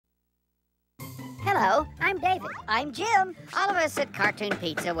Hello, I'm David. I'm Jim. All of us at Cartoon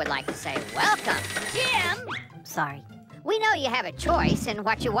Pizza would like to say welcome. Jim! Sorry. We know you have a choice in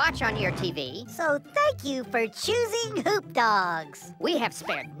what you watch on your TV. So thank you for choosing HoopDogz. We have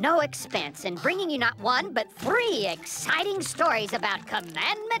spared no expense in bringing you not one, but 3 exciting stories about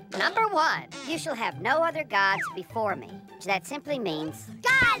Commandment number 1. You shall have no other gods before me. That simply means...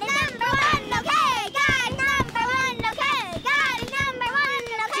 God number 1, okay! God number 1, okay! God number 1,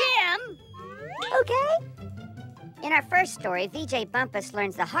 okay! Jim! Okay. In our first story, VJ Bumpus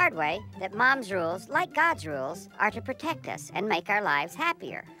learns the hard way that Mom's rules, like God's rules, are to protect us and make our lives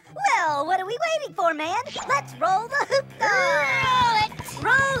happier. Well, what are we waiting for, man? Let's roll the HoopDogz! Roll it!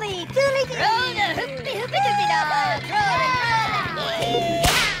 Rolly, dooley doo! Roll the hoopty dog! Roll it!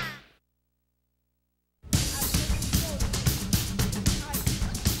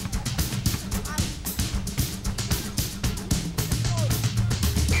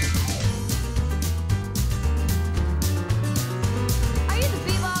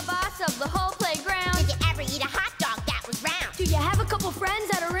 Of the whole playground. Did you ever eat a hot dog that was round? Do you have a couple friends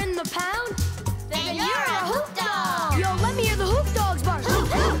that are in the pound? Then you're a hoop dog. Yo, let me hear the HoopDogz bark. Hoop,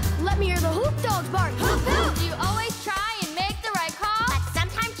 hoop. Let me hear the HoopDogz bark. Hoop, hoop. Do you always try and make the right call? But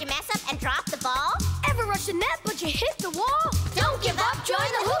sometimes you mess up and drop the ball. Ever rush the net but you hit the wall? Don't give up, join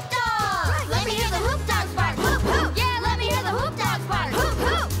the hoop dogs. Right. Let me hear the HoopDogz bark. Hoop, hoop. Yeah, let me hear the HoopDogz bark. Hoop,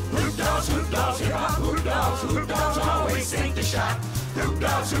 hoop. HoopDogz, hip hop, HoopDogz always sink the shot.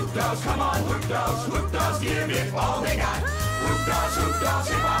 HoopDogz, come on, HoopDogz, give it all they got. HoopDogz,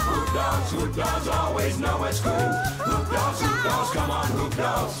 hip hop, HoopDogz always know it's cool. HoopDogz, come on,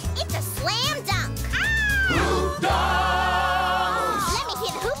 HoopDogz. It's a slam dunk. HoopDogz! Let me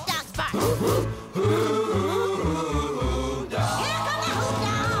hear the HoopDogz bark. Here come the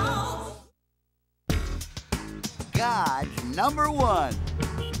HoopDogz. God number 1.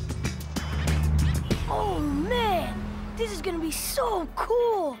 Oh, man. This is gonna be so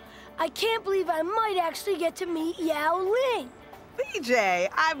cool. I can't believe I might actually get to meet Yao Ling. VJ,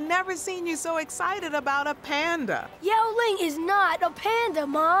 I've never seen you so excited about a panda. Yao Ling is not a panda,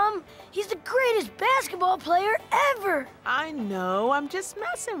 Mom. He's the greatest basketball player ever. I know, I'm just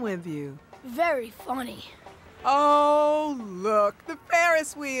messing with you. Very funny. Oh, look, the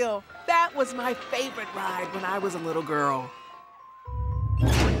Ferris wheel. That was my favorite ride when I was a little girl.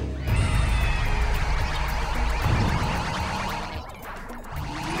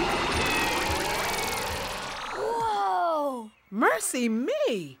 Mercy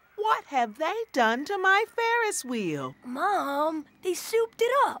me! What have they done to my Ferris wheel? Mom, they souped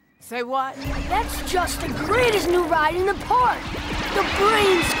it up. Say what? That's just the greatest new ride in the park. The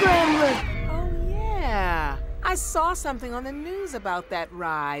Brain Scrambler. Oh, yeah. I saw something on the news about that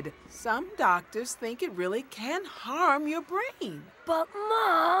ride. Some doctors think it really can harm your brain. But,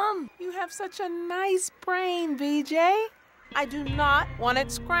 Mom... You have such a nice brain, VJ. I do not want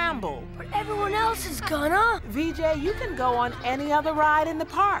it scrambled. But everyone else is gonna. VJ, you can go on any other ride in the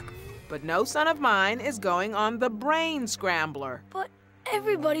park, but no son of mine is going on the Brain Scrambler. But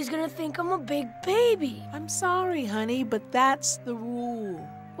everybody's gonna think I'm a big baby. I'm sorry, honey, but that's the rule.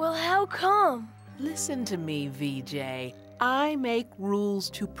 Well, how come? Listen to me, VJ. I make rules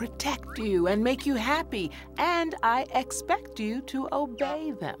to protect you and make you happy, and I expect you to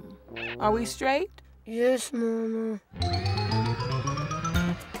obey them. Are we straight? Yes, Mama.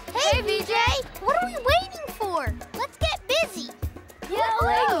 Hey, VJ, what are we waiting for? Let's get busy.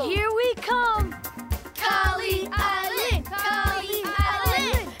 Yelling, here we come. Kali Island, Kali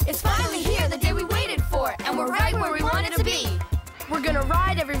Island. It's finally here, the day we waited for, and we're right where we wanted to be. We're gonna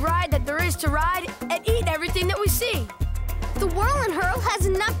ride every ride that there is to ride and eat everything that we see. The whirl and hurl has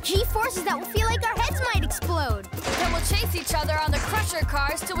enough G-forces that will feel like our heads might explode. Then we'll chase each other on the crusher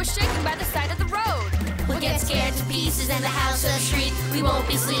cars till we're shaken by the side of the road. We'll get scared to pieces and the house will shriek. We won't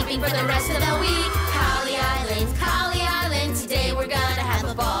be sleeping for the rest of the week. Kali Island, today we're gonna have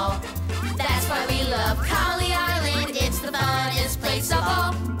a ball. That's why we love Kali Island. It's the funnest place of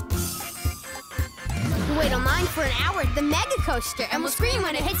all. We'll wait online for an hour at the Mega Coaster, and we'll scream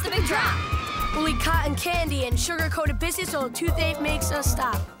when it hits the big drop. We'll eat cotton candy and sugar-coated biscuits so a toothache makes us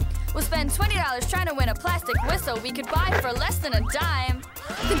stop. We'll spend $20 trying to win a plastic whistle we could buy for less than a dime.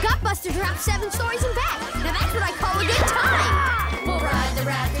 The Gutbuster dropped 7 stories and back. Now that's what I call a good time. We'll ride the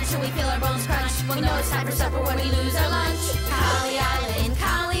raptor till we feel our bones crunch. We'll know it's time for supper when we lose our lunch.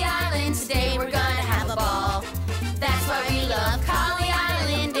 Kali Island, today we're gonna have a ball. That's why we love Kali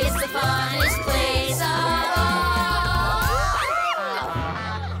Island. It's the funnest place of all.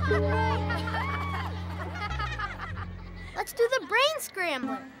 Let's do the Brain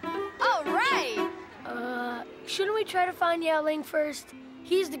Scrambler. All right. Shouldn't we try to find Yao Ling first?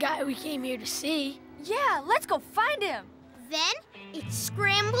 He's the guy we came here to see. Yeah, let's go find him. Then it's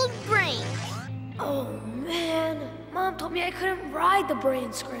scrambled brains. Oh, man. Mom told me I couldn't ride the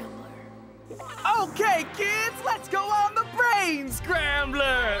brain scrambler. Okay, kids, let's go on the Brain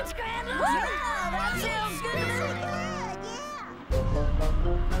Scrambler!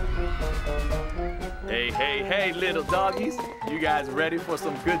 Hey, little doggies. You guys ready for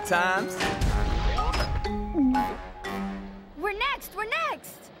some good times? We're next.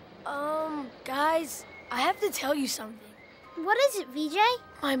 Guys, I have to tell you something. What is it, VJ?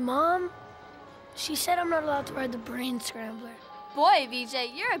 My mom, she said I'm not allowed to ride the brain scrambler. Boy,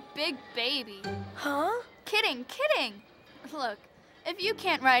 VJ, you're a big baby. Huh? Kidding. Look, if you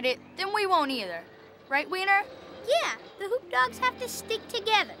can't ride it, then we won't either. Right, Wiener? Yeah, the HoopDogz have to stick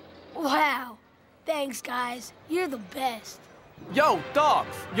together. Wow. Thanks, guys. You're the best. Yo,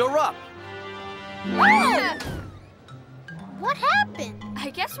 dogs, you're up. Ah! What happened?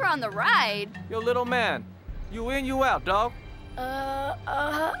 I guess we're on the ride. Yo, little man, you in, you out, dog?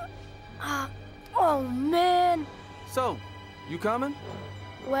 Oh, man. So, you coming?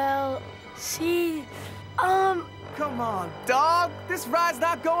 Well, see, Come on, dog. This ride's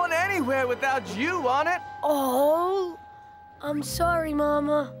not going anywhere without you on it. oh, I'm sorry,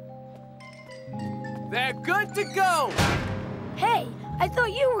 Mama. They're good to go. Hey, I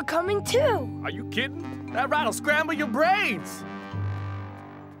thought you were coming too. Are you kidding? That ride'll scramble your brains.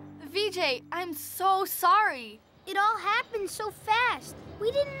 VJ, I'm so sorry. It all happened so fast.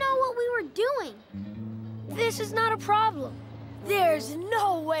 We didn't know what we were doing. This is not a problem. There's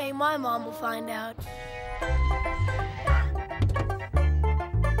no way my mom will find out.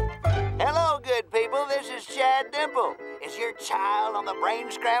 Hello, good people. This is Chad Dimple. Is your child on the Brain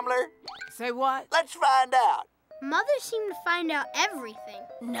Scrambler? Say what? Let's find out. Mother seemed to find out everything.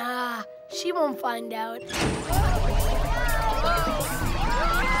 Nah, she won't find out.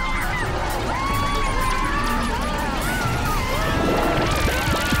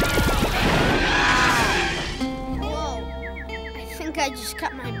 Whoa. I think I just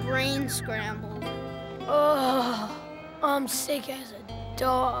got my brain scrambled. Oh, I'm sick as a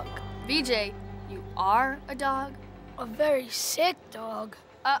dog. VJ, you are a dog? A very sick dog.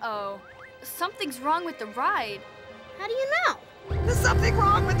 Uh-oh. Something's wrong with the ride. How do you know? There's something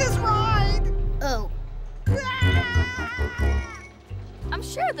wrong with this ride. Oh. I'm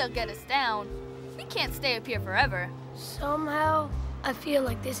sure they'll get us down. We can't stay up here forever. Somehow, I feel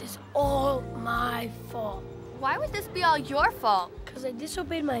like this is all my fault. Why would this be all your fault? Because I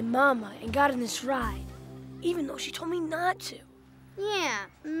disobeyed my mama and got in this ride, even though she told me not to. Yeah,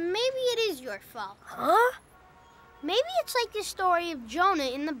 maybe it is your fault. Huh? Maybe it's like the story of Jonah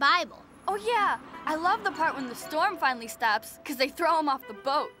in the Bible. Oh yeah, I love the part when the storm finally stops because they throw him off the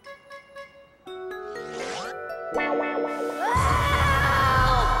boat.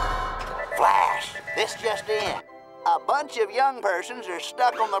 Flash, this just in. A bunch of young persons are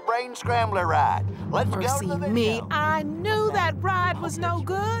stuck on the Brain Scrambler ride. Let's go to Mercy the video. me, I knew that ride was no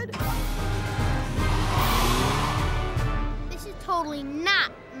good. This is totally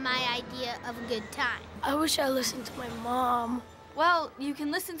not my idea of a good time. I wish I listened to my mom. Well, you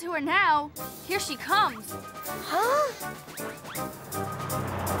can listen to her now. Here she comes. Huh?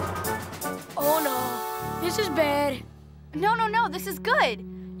 Oh no, this is bad. No, this is good.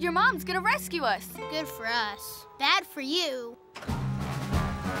 Your mom's gonna rescue us. Good for us. Bad for you.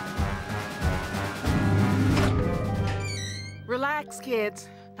 Relax, kids.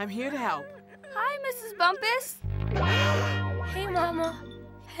 I'm here to help. Hi, Mrs. Bumpus. Hey, Mama.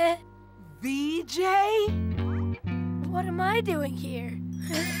 Heh, VJ? what am I doing here?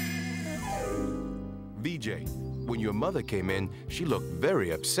 VJ, when your mother came in, she looked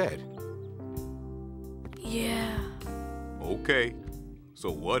very upset. Yeah, Okay, so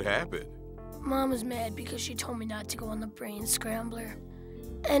what happened? Mama's mad because she told me not to go on the Brain Scrambler.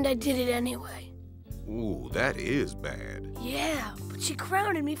 And I did it anyway. Ooh, that is bad. Yeah, but she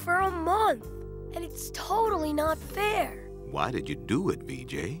grounded me for a month. And it's totally not fair. Why did you do it,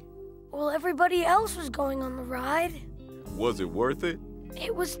 VJ? Well, everybody else was going on the ride. Was it worth it?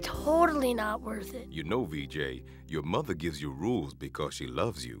 It was totally not worth it. You know, VJ, your mother gives you rules because she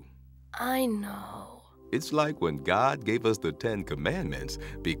loves you. I know. It's like when God gave us the 10 Commandments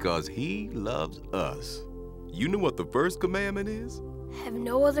because He loves us. You know what the first commandment is? Have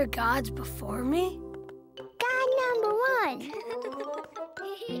no other gods before me? God number one.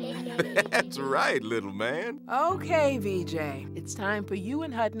 That's right, little man. Okay, VJ. It's time for you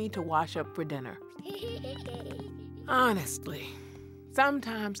and Hudney to wash up for dinner. Honestly,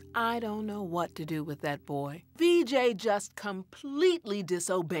 sometimes I don't know what to do with that boy. VJ just completely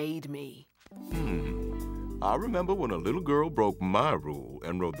disobeyed me. I remember when a little girl broke my rule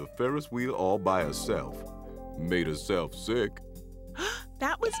and rode the Ferris wheel all by herself. Made herself sick.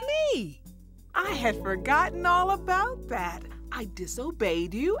 That was me. I had forgotten all about that. I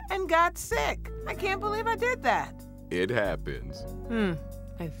disobeyed you and got sick. I can't believe I did that. It happens.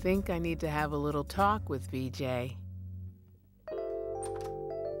 I think I need to have a little talk with VJ.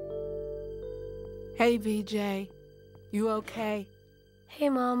 Hey, VJ. You okay? Hey,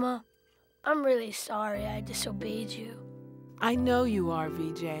 Mama. I'm really sorry I disobeyed you. I know you are,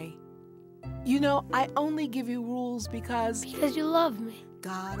 VJ. You know, I only give you rules because you love me.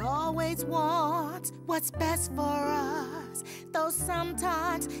 God always wants what's best for us, though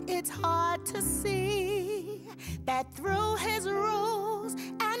sometimes it's hard to see that through his rules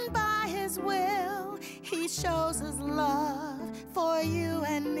and by his will, he shows his love for you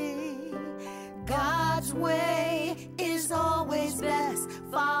and me. God's way is always best.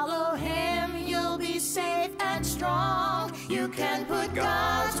 Follow him, you'll be safe and strong. You can put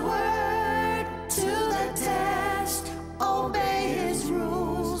God's word to the test. Obey his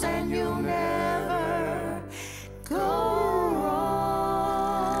rules and you'll never go wrong.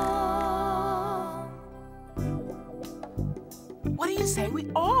 what do you say we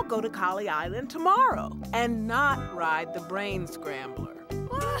all go to Collie Island tomorrow and not ride the Brain Scrambler?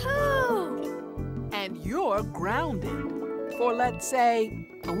 Woohoo! And you're grounded for, let's say,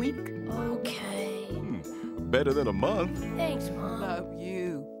 a week. Okay. Better than a month. Thanks, Mom. Love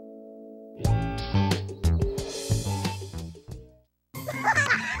you.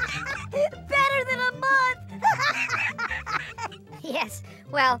 Better than a month! Yes,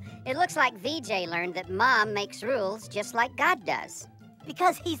 well, it looks like VJ learned that Mom makes rules just like God does.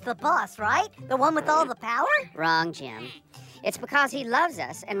 Because he's the boss, right? The one with all the power? Wrong, Jim. It's because he loves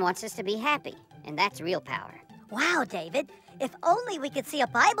us and wants us to be happy, and that's real power. Wow, David. If only we could see a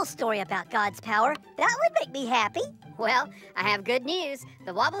Bible story about God's power, that would make me happy. Well, I have good news.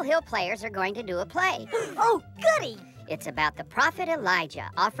 The Wobble Hill Players are going to do a play. Oh, goody! It's about the prophet Elijah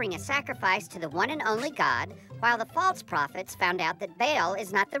offering a sacrifice to the one and only God, while the false prophets found out that Baal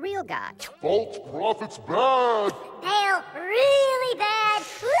is not the real God. False prophets bad! Baal, really bad!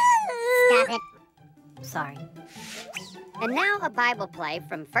 Stop it. Sorry. And now a Bible play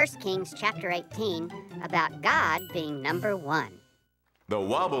from 1 Kings chapter 18 about God being number one. The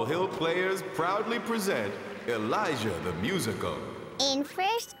Wobble Hill Players proudly present Elijah the Musical. In 1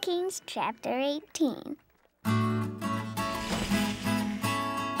 Kings chapter 18.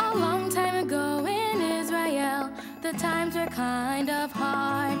 A long time ago in Israel, the times were kind of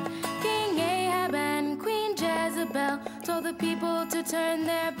hard. King Ahab and Queen Jezebel told the people to turn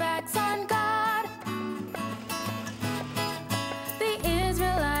their backs on God. The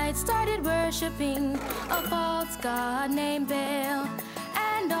Israelites started worshiping a false god named Baal.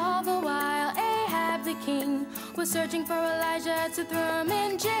 And all the while Ahab the king was searching for Elijah to throw him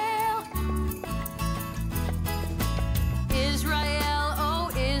in jail. Israel, oh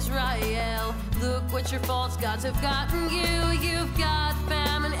Israel, look what your false gods have gotten you. You've got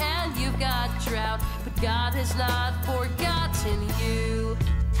famine and you've got drought, but God has not forgotten you.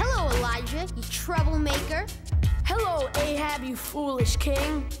 Hello, Elijah, you troublemaker. Hello, Ahab, you foolish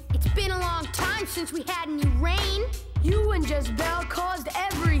king. It's been a long time since we had any rain. You and Jezebel caused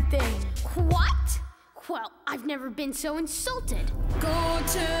everything. What? Well, I've never been so insulted. Go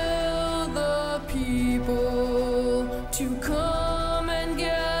tell the people to come and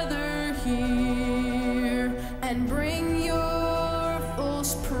gather here and bring your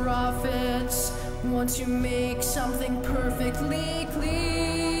false prophets. Want to make something perfectly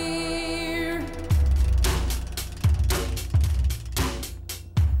clear.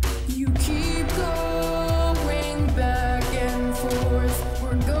 You keep going back and forth.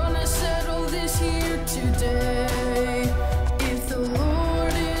 We're gonna settle this here today. If the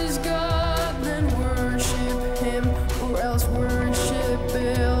Lord is God, then worship him, or else worship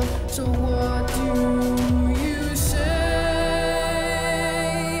Baal. So what do you say?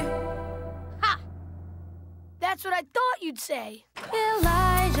 Ha! That's what I thought you'd say.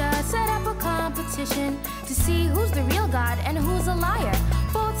 Elijah set up a competition to see who's the real God and who's a liar.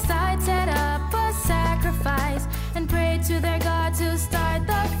 Both sides set up a sacrifice and prayed to their God to start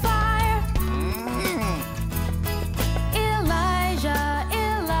the fire. Elijah,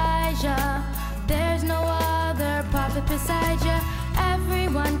 Elijah, there's no other prophet beside you.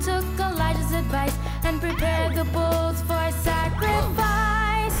 Everyone took Elijah's advice and prepared the bulls for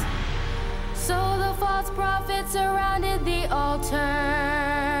sacrifice. So the false prophets surrounded the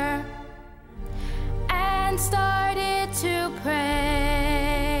altar and started to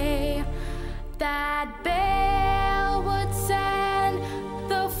pray that Baal would send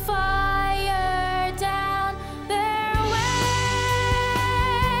the fire down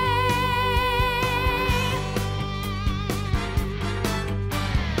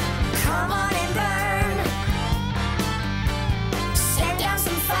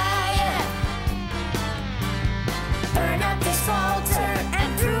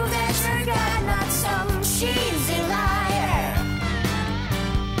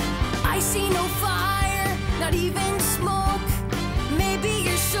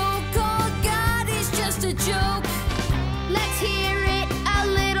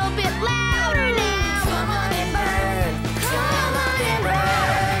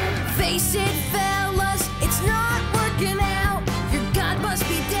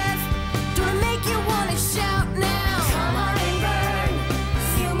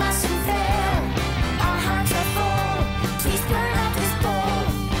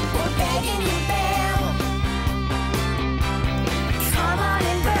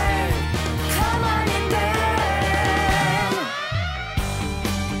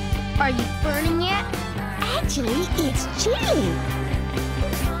Are you burning yet? Actually, it's chilly.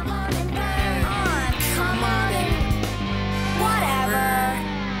 Come on and whatever.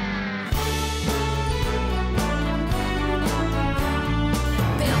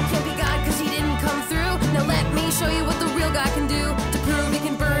 Bill can't be God because he didn't come through. Now let me show you what the real God can do. To prove he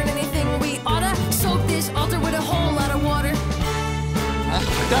can burn anything, we oughta soak this altar with a whole lot of water.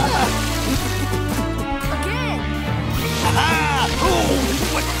 Again.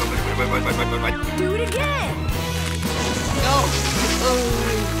 Do it again.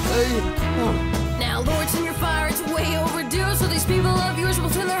 Now, Lord, send your fire. It's way overdue. So these people of yours will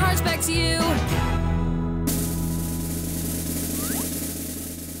turn their hearts back to you.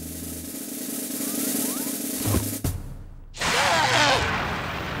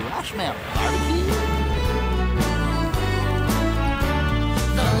 Do I smell barbecue?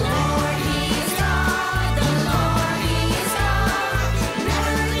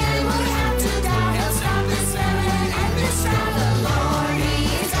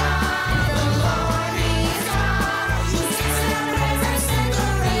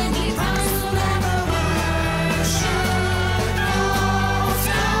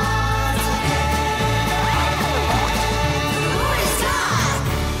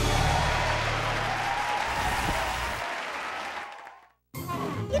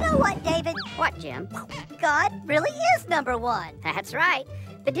 What, Jim? God really is #1. That's right.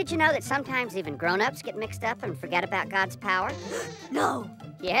 But did you know that sometimes even grown-ups get mixed up and forget about God's power? No.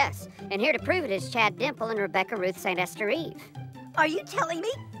 Yes, and here to prove it is Chad Dimple and Rebecca Ruth St. Esther Eve. Are you telling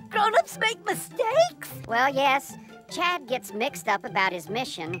me grown-ups make mistakes? Well, yes. Chad gets mixed up about his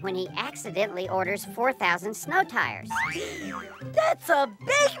mission when he accidentally orders 4,000 snow tires. That's a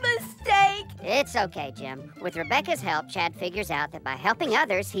big mistake! It's okay, Jim. With Rebecca's help, Chad figures out that by helping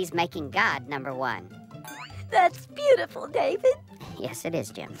others, he's making God #1. That's beautiful, David. Yes, it is,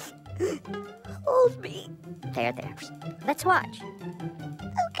 Jim. Hold me. There. Let's watch.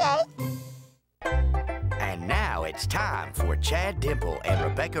 Okay. And now it's time for Chad Dimple and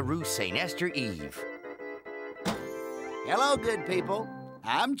Rebecca Ruth St. Esther Eve. Hello, good people.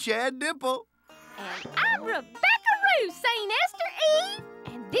 I'm Chad Dimple. And I'm Rebecca Ruth St. Esther Eve.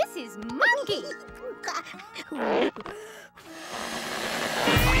 And this is Monkey.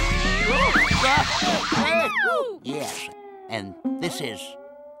 Yes, and this is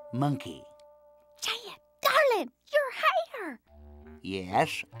Monkey. Chad, darling, your hair.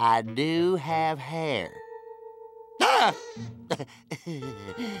 Yes, I do have hair. Ah!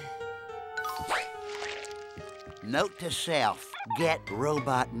 Note to self, get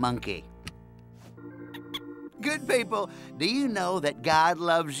Robot Monkey. Good people, do you know that God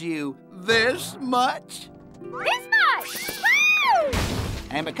loves you this much? This much! Woo!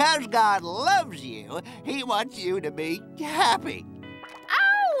 And because God loves you, He wants you to be happy.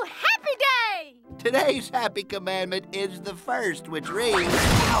 Oh, happy day! Today's happy commandment is the first, which reads,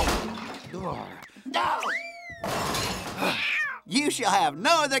 You shall have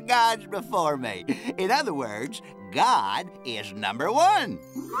no other gods before me. In other words, God is #1.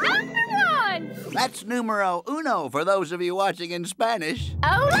 #1! That's numero uno for those of you watching in Spanish.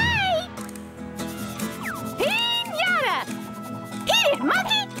 Olé! Piñata! Eat it,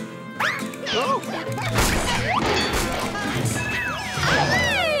 monkey! Olé!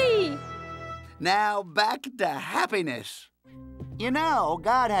 Now back to happiness. You know,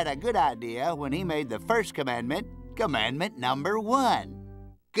 God had a good idea when He made the first commandment, Commandment #1.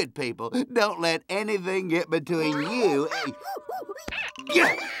 Good people, don't let anything get between you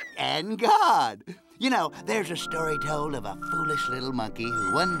and God. You know, there's a story told of a foolish little monkey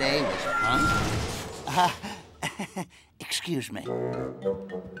who one day was hungry. Excuse me.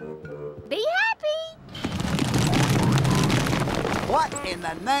 Be happy. What in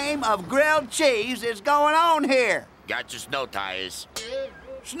the name of grilled cheese is going on here? Got your snow tires.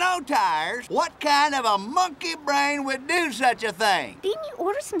 Snow tires? What kind of a monkey brain would do such a thing? Didn't you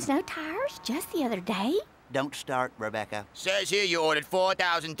order some snow tires just the other day? Don't start, Rebecca. Says here you ordered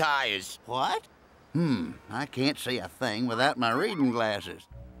 4,000 tires. What? I can't see a thing without my reading glasses.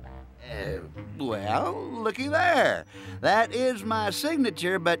 Well, looky there. That is my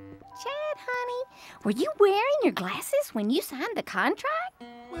signature, but... Chad, honey, were you wearing your glasses when you signed the contract?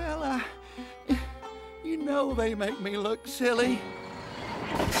 Well, you know they make me look silly.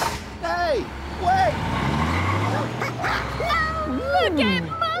 Hey, wait! Look at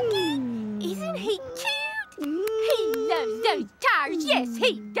Monkey! Isn't he cute? He loves those tires, yes,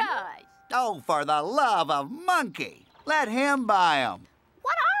 he does. Oh, for the love of Monkey! Let him buy them.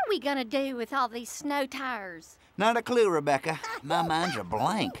 What are we gonna do with all these snow tires? Not a clue, Rebecca. My mind's a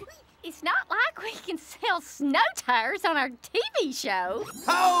blank. It's not like we can sell snow tires on our TV show.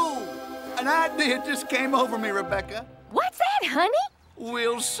 Oh! An idea just came over me, Rebecca. What's that, honey?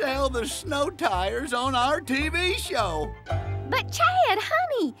 We'll sell the snow tires on our TV show. But, Chad,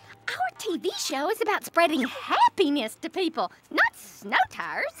 honey, our TV show is about spreading happiness to people, not snow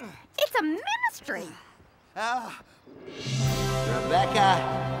tires. It's a ministry.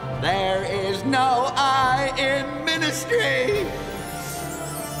 Rebecca, there is no I in ministry.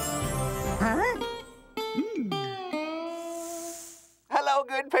 Huh? Hello,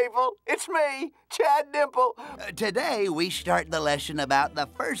 good people. It's me, Chad Dimple. Today, we start the lesson about the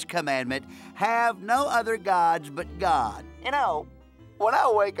first commandment, have no other gods but God. You know, when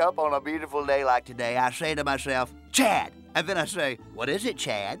I wake up on a beautiful day like today, I say to myself, Chad. And then I say, what is it,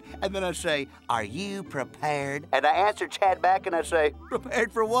 Chad? And then I say, are you prepared? And I answer Chad back and I say,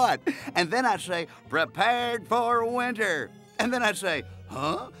 prepared for what? And then I say, prepared for winter. And then I say,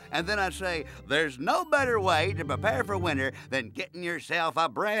 huh? And then I say, there's no better way to prepare for winter than getting yourself a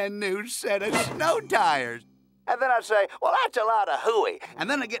brand new set of snow tires. And then I say, well, that's a lot of hooey. And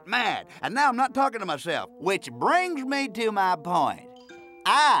then I get mad. And now I'm not talking to myself, which brings me to my point.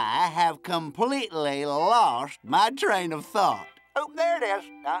 I have completely lost my train of thought. Oh, there it is.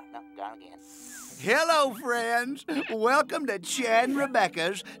 No, gone again. Hello, friends. Welcome to Chad and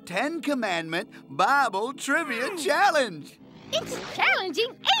Rebecca's 10 Commandment Bible Trivia Challenge. It's challenging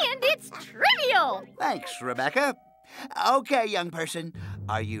and it's trivial. Thanks, Rebecca. Okay, young person,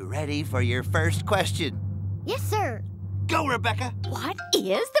 are you ready for your first question? Yes, sir. Go, Rebecca. What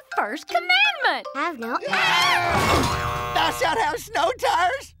is the first commandment? Have no... Thou shalt have snow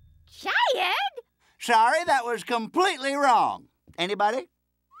tires? Chad? Sorry, that was completely wrong. Anybody?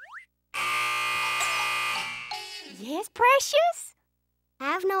 Yes, Precious?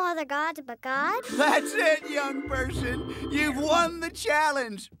 Have no other gods but God? That's it, young person. You've won the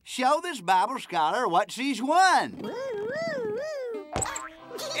challenge. Show this Bible scholar what she's won. Woo, woo, woo.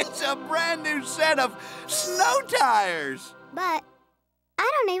 It's a brand new set of snow tires. But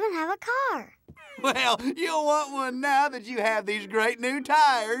I don't even have a car. Well, you'll want one now that you have these great new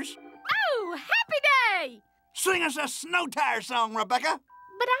tires. Oh, happy day! Sing us a snow tire song, Rebecca.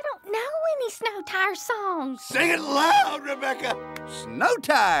 But I don't know any snow tire songs. Sing it loud, Rebecca. Snow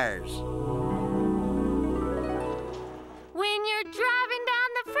tires. When you're driving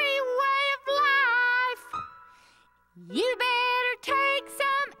down the freeway of life, you better take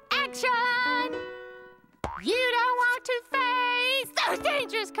some action. You don't want to face those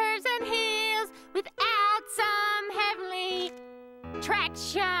dangerous curves and hills without some heavenly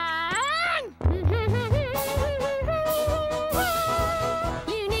traction.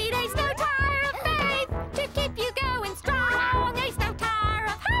 You need a snow tire of faith to keep you going strong. A snow tire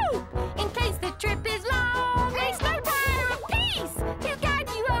of hope in case the trip is long. A snow tire of peace to guide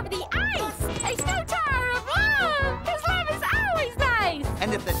you over the ice. A snow tire of love, 'cause love is always nice.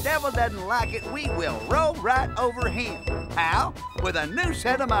 And if the devil doesn't like it, we will roll right over him. How? With a new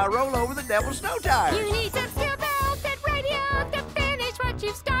set of my Roll Over the Devil snow tires. You need some steel belts and radios to finish what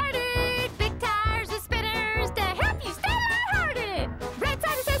you've started. Big tires with spinners to help you stay lighthearted.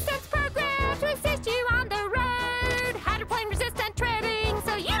 Roadside assistance program to assist you on the road. Hydroplane resistant treading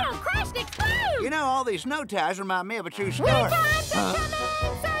so you don't crash and explode. You know, all these snow tires remind me of a true story. Wintertime's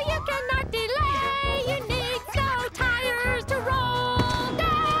coming, so you cannot delay. You need snow tires to roll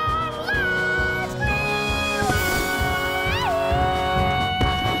down life's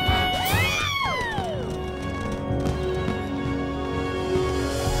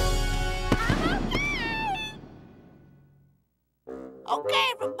Okay,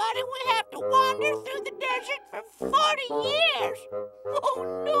 everybody, we have to wander through the desert for 40 years.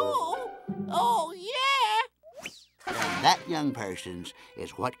 Oh, no. Oh, yeah. That, young persons,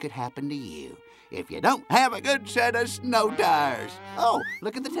 is what could happen to you if you don't have a good set of snow tires. Oh,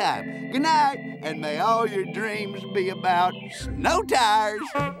 look at the time. Good night, and may all your dreams be about snow tires.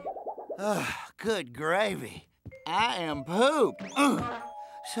 Oh, good gravy. I am pooped.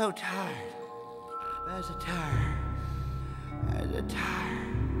 So tired. As a tire. As a tire.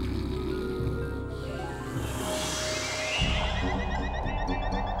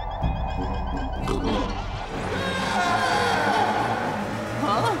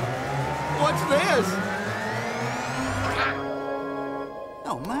 Huh? What's this?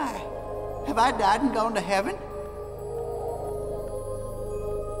 Oh, my. Have I died and gone to heaven?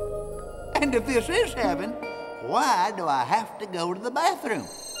 And if this is heaven, why do I have to go to the bathroom?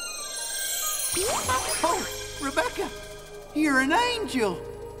 Oh, Rebecca, you're an angel.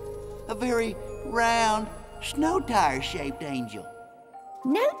 A very round, snow tire-shaped angel.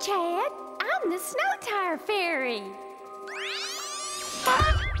 No, Chad. I'm the snow tire fairy.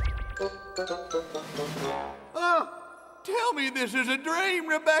 Oh, tell me this is a dream,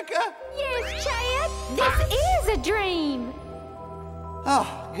 Rebecca. Yes, Chad, this is a dream.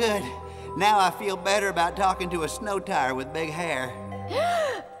 Oh, good. Now I feel better about talking to a snow tire with big hair.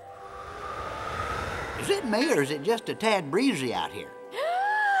 Is it me or is it just a tad breezy out here?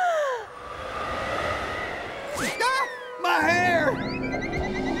 Ah, my hair!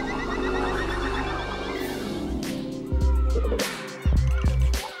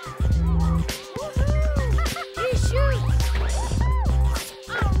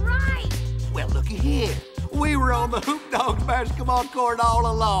 All right. Well, looky here. We were on the HoopDogz basketball court all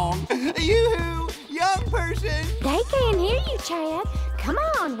along. Yoo-hoo, young person. They can't hear you, Chad. Come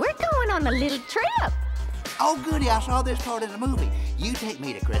on, we're going on a little trip. Oh, goody, I saw this part in the movie. You take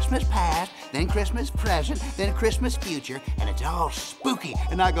me to Christmas past, then Christmas present, then Christmas future, and it's all spooky.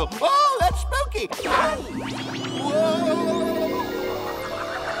 And I go, oh, that's spooky. Whoa.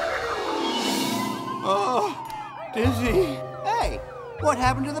 Oh, dizzy. Hey, what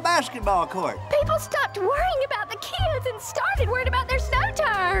happened to the basketball court? People stopped worrying about the kids and started worrying about their snow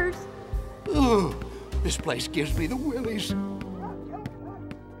tires. Ooh, this place gives me the willies.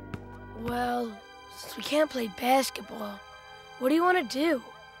 Well, since we can't play basketball, what do you want to do?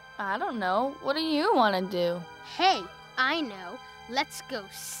 I don't know. What do you want to do? Hey, I know. Let's go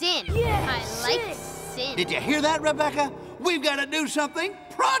sin. Yeah, I like sin. Did you hear that, Rebecca? We've got to do something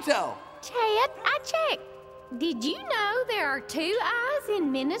pronto. Chad, I checked. Did you know there are 2 eyes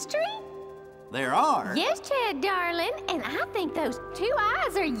in ministry? There are? Yes, Chad, darling. And I think those 2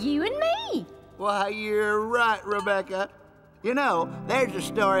 eyes are you and me. Why, you're right, Rebecca. You know, there's a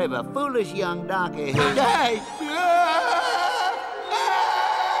story of a foolish young donkey who died. Wake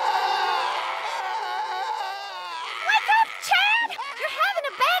up, Chad! You're having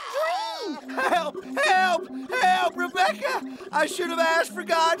a bad dream. Help! Help! Help, Rebecca! I should have asked for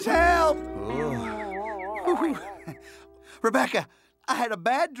God's help. Rebecca, I had a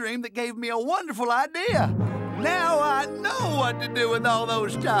bad dream that gave me a wonderful idea. Now I know what to do with all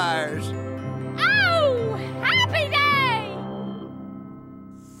those tires. Oh, happy day!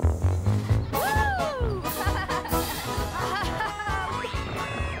 Woo!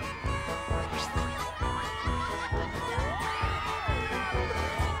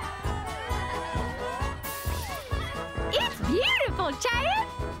 It's beautiful, Chad.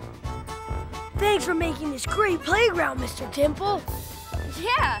 Thanks for making this great playground, Mr. Dimple.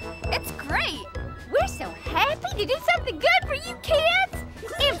 Yeah, it's great. We're so happy to do something good for you kids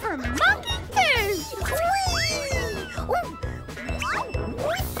and for monkeys too.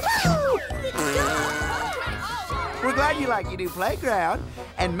 We're glad you like your new playground,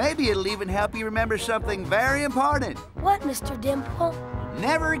 and maybe it'll even help you remember something very important. What, Mr. Dimple?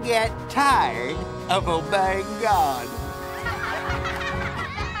 Never get tired of obeying God.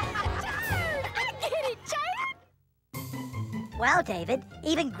 Well, David,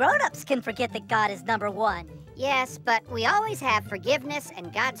 even grown-ups can forget that God is number 1. Yes, but we always have forgiveness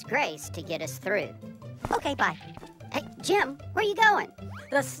and God's grace to get us through. Okay, bye. Hey, Jim, where are you going?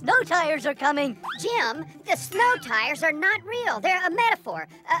 The snow tires are coming. Jim, the snow tires are not real. They're a metaphor,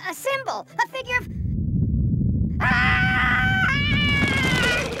 a symbol, a figure of...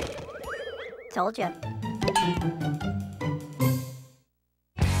 Told you.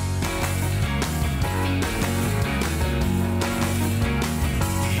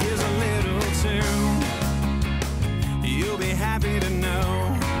 Here's a little tune you'll be happy to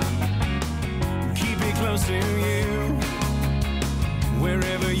know. Keep it close to you,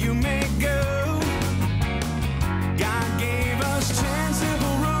 wherever you may go. God gave us 10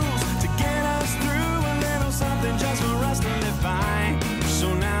 simple rules to get us through, a little something just for us to live by.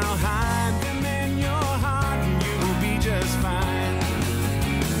 So now hide them in your heart and you will be just fine.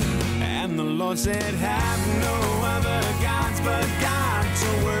 And the Lord said, have no other gods but God to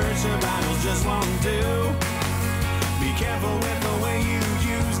worship. Idols just won't do. Be careful with the way you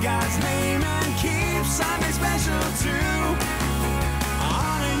use God's name and keep Sunday special too.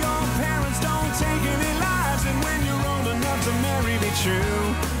 Honor your parents, don't take any lives, and when you're old enough to marry, be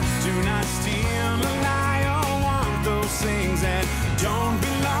true. Do not steal or lie or want those things that don't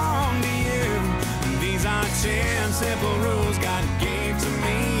belong to you. These are 10 simple rules God gave to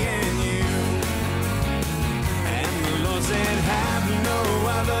me and you. And the Lord said, have no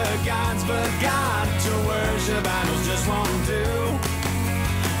other gods but God to worship. Idols just won't do.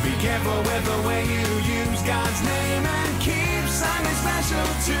 Be careful with the way you use God's name and keep Sunday special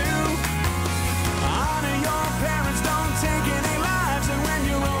too. Honor your parents, don't take any lives, and when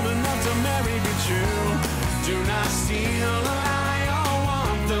you're old enough to marry, be true. Do not steal or lie or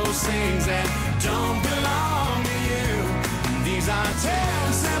want those things that don't belong to you. These our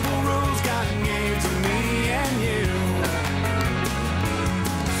 10 simple rules.